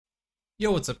Yo,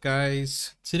 what's up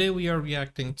guys? Today we are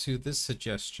reacting to this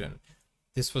suggestion.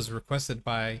 This was requested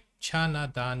by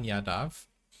Chanadan Yadav,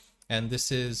 and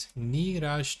this is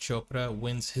Neeraj Chopra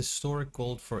wins historic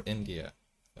gold for India.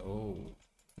 Oh,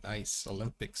 nice.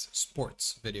 Olympics,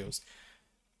 sports videos.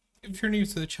 If you're new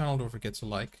to the channel, don't forget to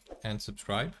like and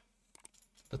subscribe.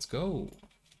 Let's go.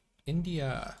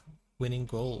 India winning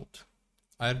gold.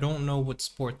 I don't know what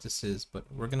sport this is,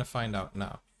 but we're gonna find out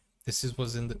now. This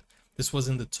was in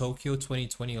the Tokyo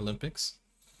 2020 Olympics.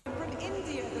 From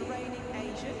India, the reigning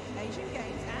Asian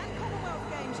Games and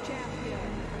Commonwealth Games champion.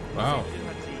 Wow.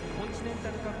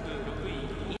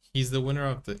 He's the winner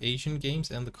of the Asian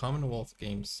Games and the Commonwealth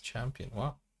Games champion.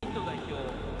 Wow.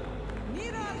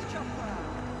 Neeraj Chopra.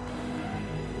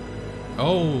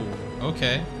 Oh,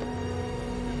 okay.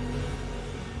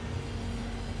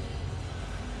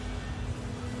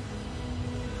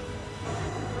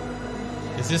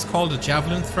 Is this called a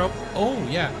javelin throw? Oh,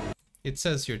 yeah. It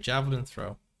says here, javelin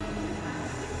throw.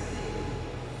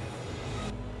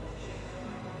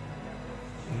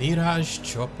 Neeraj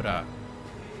Chopra.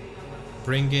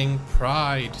 Bringing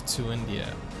pride to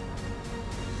India.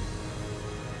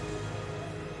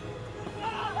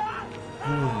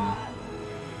 Boom.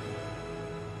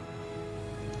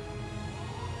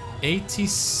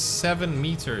 87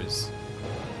 meters.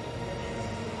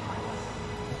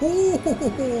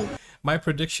 Ooh. My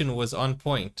prediction was on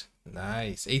point.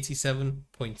 Nice.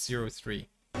 87.03.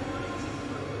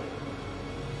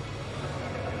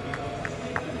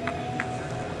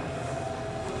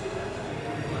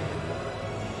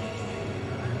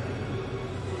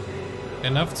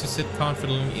 Enough to sit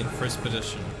confidently in first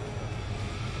position.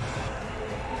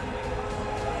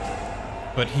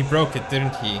 But he broke it,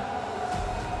 didn't he?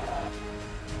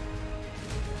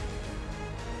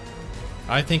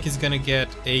 I think he's gonna get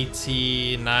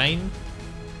 89.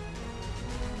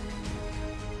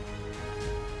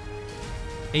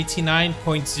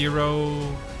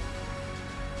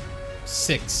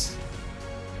 89.06.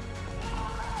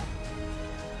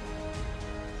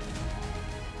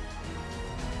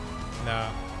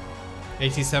 No.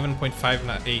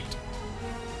 87.58.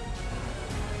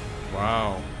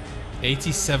 Wow.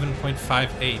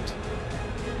 87.58.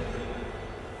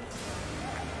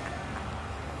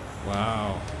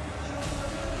 Wow.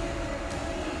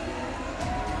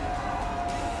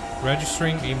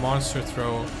 Registering a monster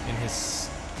throw in his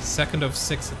second of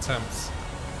 6 attempts.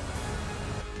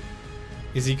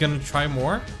 Is he gonna try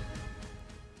more?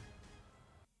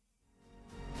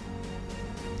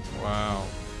 Wow.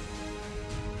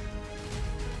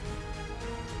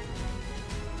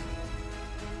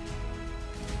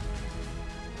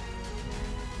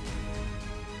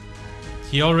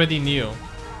 He already knew.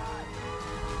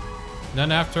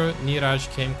 None after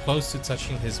Neeraj came close to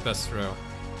touching his best throw.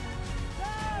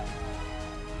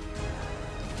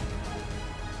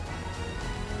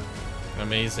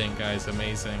 Amazing, guys,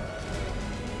 amazing.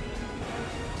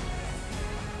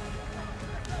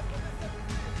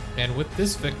 And with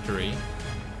this victory,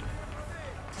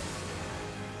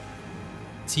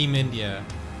 Team India,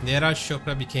 Neeraj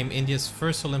Chopra became India's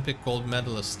first Olympic gold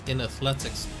medalist in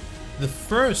athletics. The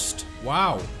first!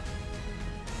 Wow!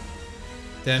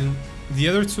 Then the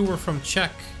other two were from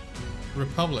Czech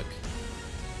Republic.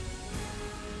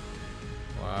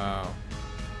 Wow.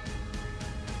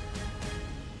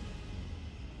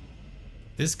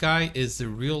 This guy is the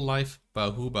real life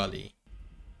Bahubali.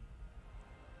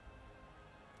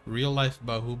 Real life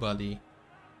Bahubali.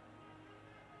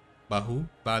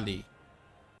 Bahubali.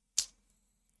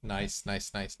 Nice,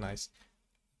 nice, nice, nice.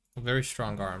 A very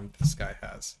strong arm this guy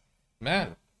has.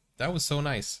 Man, that was so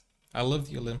nice. I love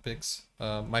the Olympics.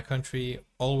 My country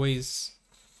always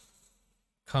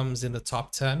comes in the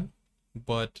top 10,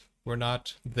 but we're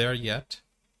not there yet.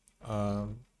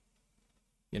 You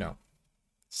know,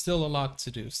 still a lot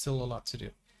to do,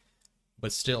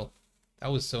 but still, that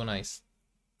was so nice.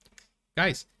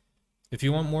 Guys, if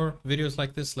you want more videos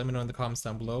like this, let me know in the comments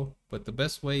down below. But the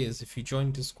best way is if you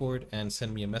join Discord and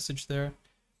send me a message there,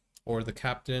 or the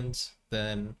captains,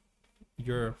 then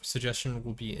your suggestion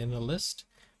will be in a list.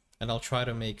 And I'll try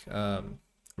to make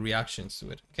reactions to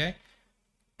it, okay?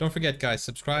 Don't forget, guys,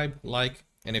 subscribe, like,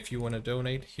 and if you want to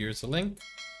donate, here's a link.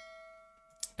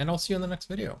 And I'll see you in the next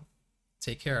video.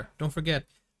 Take care. Don't forget,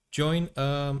 join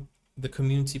the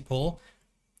community poll.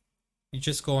 You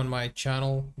just go on my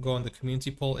channel, go on the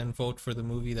community poll, and vote for the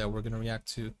movie that we're going to react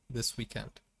to this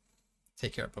weekend.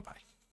 Take care. Bye-bye.